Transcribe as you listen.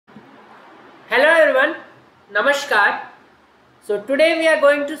everyone, Namaskar. So today we are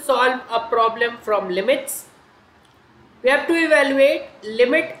going to solve a problem from limits. We have to evaluate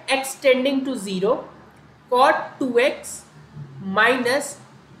limit x tending to 0, cot 2x minus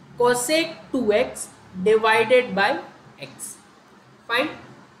cosec 2x divided by x. Fine.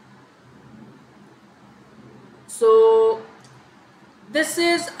 So this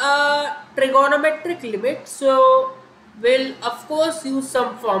is a trigonometric limit. So we'll of course use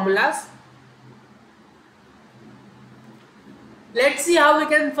some formulas. Let's see how we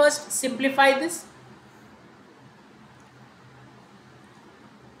can first simplify this.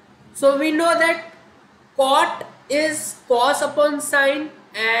 So we know that cot is cos upon sine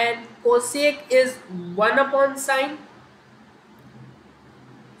and cosec is 1 upon sine.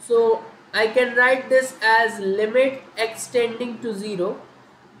 So I can write this as limit x tending to 0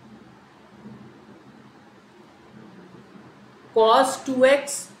 cos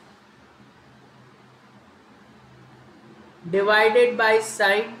 2x divided by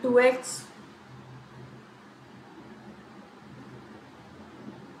sine 2x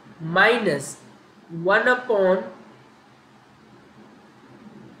minus 1 upon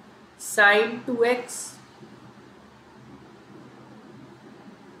sine 2x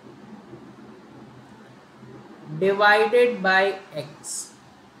divided by x.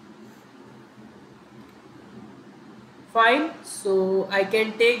 Fine. So I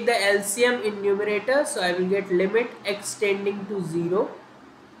can take the LCM in numerator. So I will get limit x tending to 0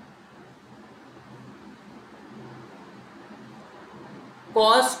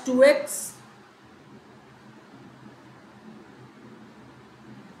 cos 2x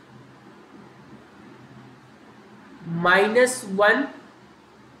minus 1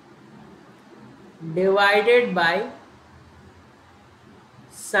 divided by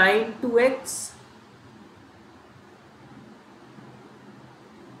sine 2x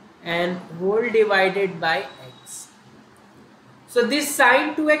and whole divided by x. So this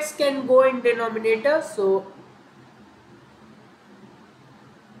sine 2x can go in denominator. So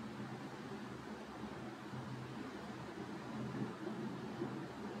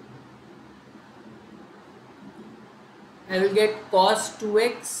I will get cos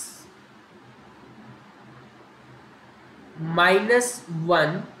 2x minus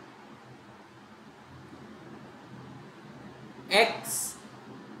 1 x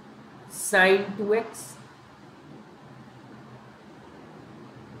sine 2x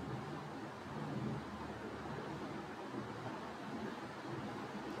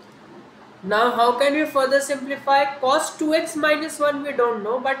now how can we further simplify? Cos 2x minus 1 we don't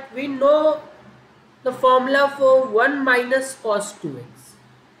know, but we know the formula for 1 minus cos 2x.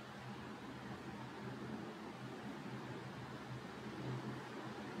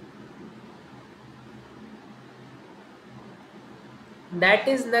 That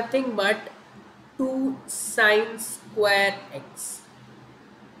is nothing but 2 sine square x.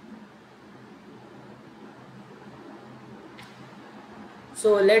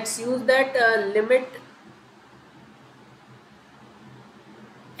 So let's use that limit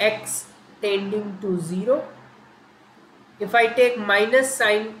x tending to 0. If I take minus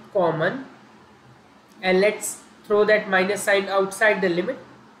sign common and let's throw that minus sign outside the limit.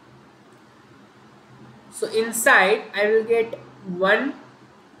 So inside I will get 1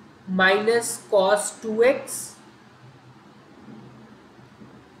 minus cos 2x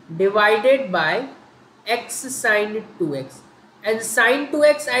divided by x sine 2x, and sine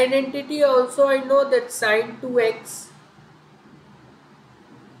 2x identity also I know that sine 2x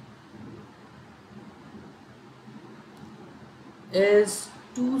is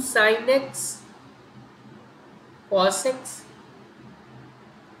 2 sine x cos x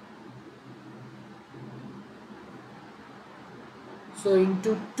so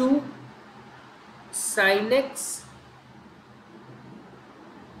into 2 sine x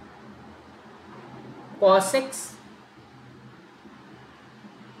cos x.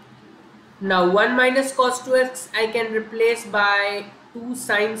 Now 1 minus cos 2x I can replace by 2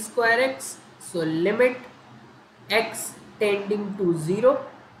 sine square x. So limit x tending to 0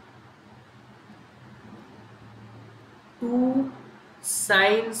 2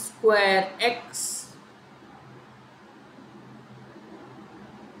 sine square x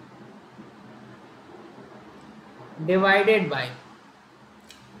divided by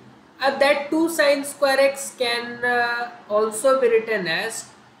that 2 sine square x can also be written as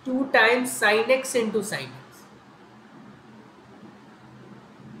 2 times sine x into sine x.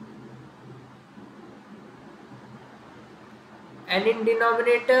 And in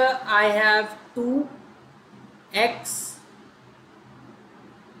denominator I have 2x,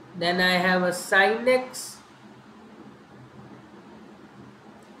 then I have a sine x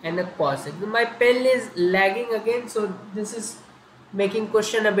and a cosec. My pen is lagging again, so this is making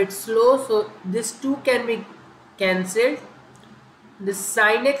question a bit slow. So this 2 can be cancelled, this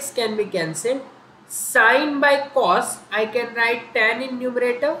sin x can be cancelled. Sin by cos, I can write tan in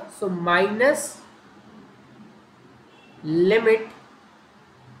numerator, so minus limit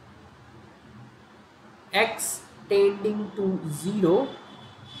x tending to 0.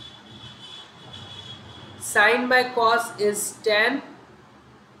 Sin by cos is tan.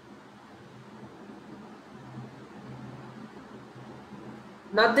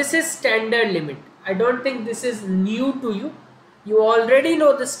 Now this is standard limit. I don't think this is new to you. You already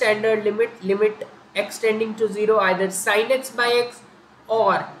know the standard limit, limit x tending to 0, either sin x by x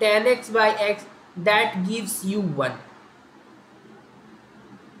or tan x by x, that gives you 1.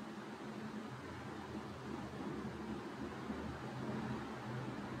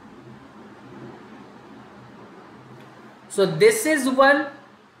 So this is 1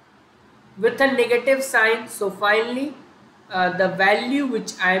 with a negative sign. So finally the value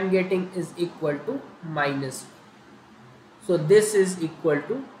which I am getting is equal to minus 1. So this is equal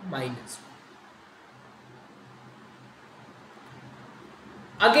to minus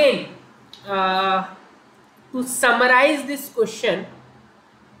 1. Again, to summarize this question,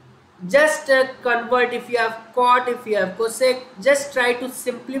 just convert. If you have cot, if you have cosec, just try to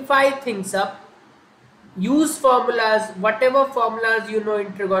simplify things up. Use formulas, whatever formulas you know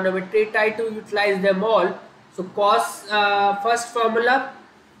in trigonometry, try to utilize them all. So cos, first formula,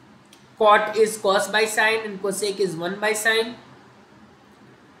 cot is cos by sine and cosec is 1 by sine.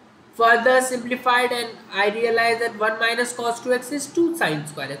 Further simplified and I realized that 1 minus cos 2x is 2 sin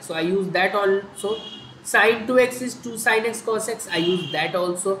square x. So I use that also. Sin 2x is 2 sin x cos x. I use that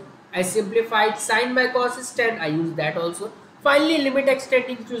also. I simplified sin by cos is 10. I use that also. Finally, limit x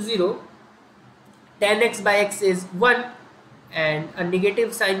tending to 0. Tan x by x is 1 and a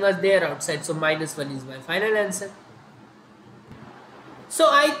negative sign was there outside, so minus 1 is my final answer. So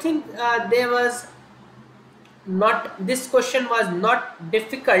I think this question was not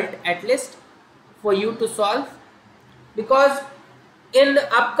difficult, at least for you to solve, because in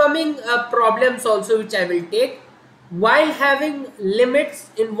upcoming problems also which I will take, while having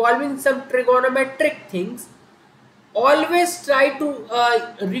limits involving some trigonometric things, always try to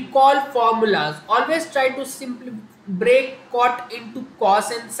recall formulas. Always try to simply break cot into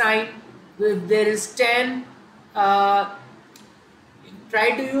cos and sine. If there is tan, try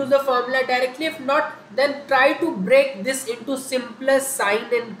to use the formula directly. If not, then try to break this into simpler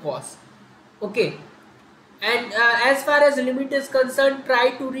sine and cos. Okay. And as far as limit is concerned,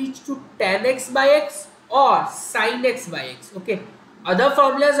 try to reach to tan x by x or sin x by x. Okay. Other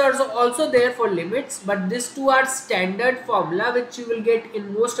formulas are also there for limits, but these two are standard formula which you will get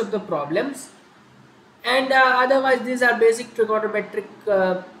in most of the problems. And otherwise, these are basic trigonometric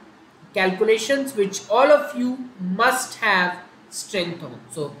calculations which all of you must have strength on.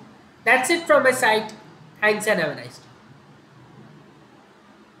 So that's it from my side. Thanks and have a nice day.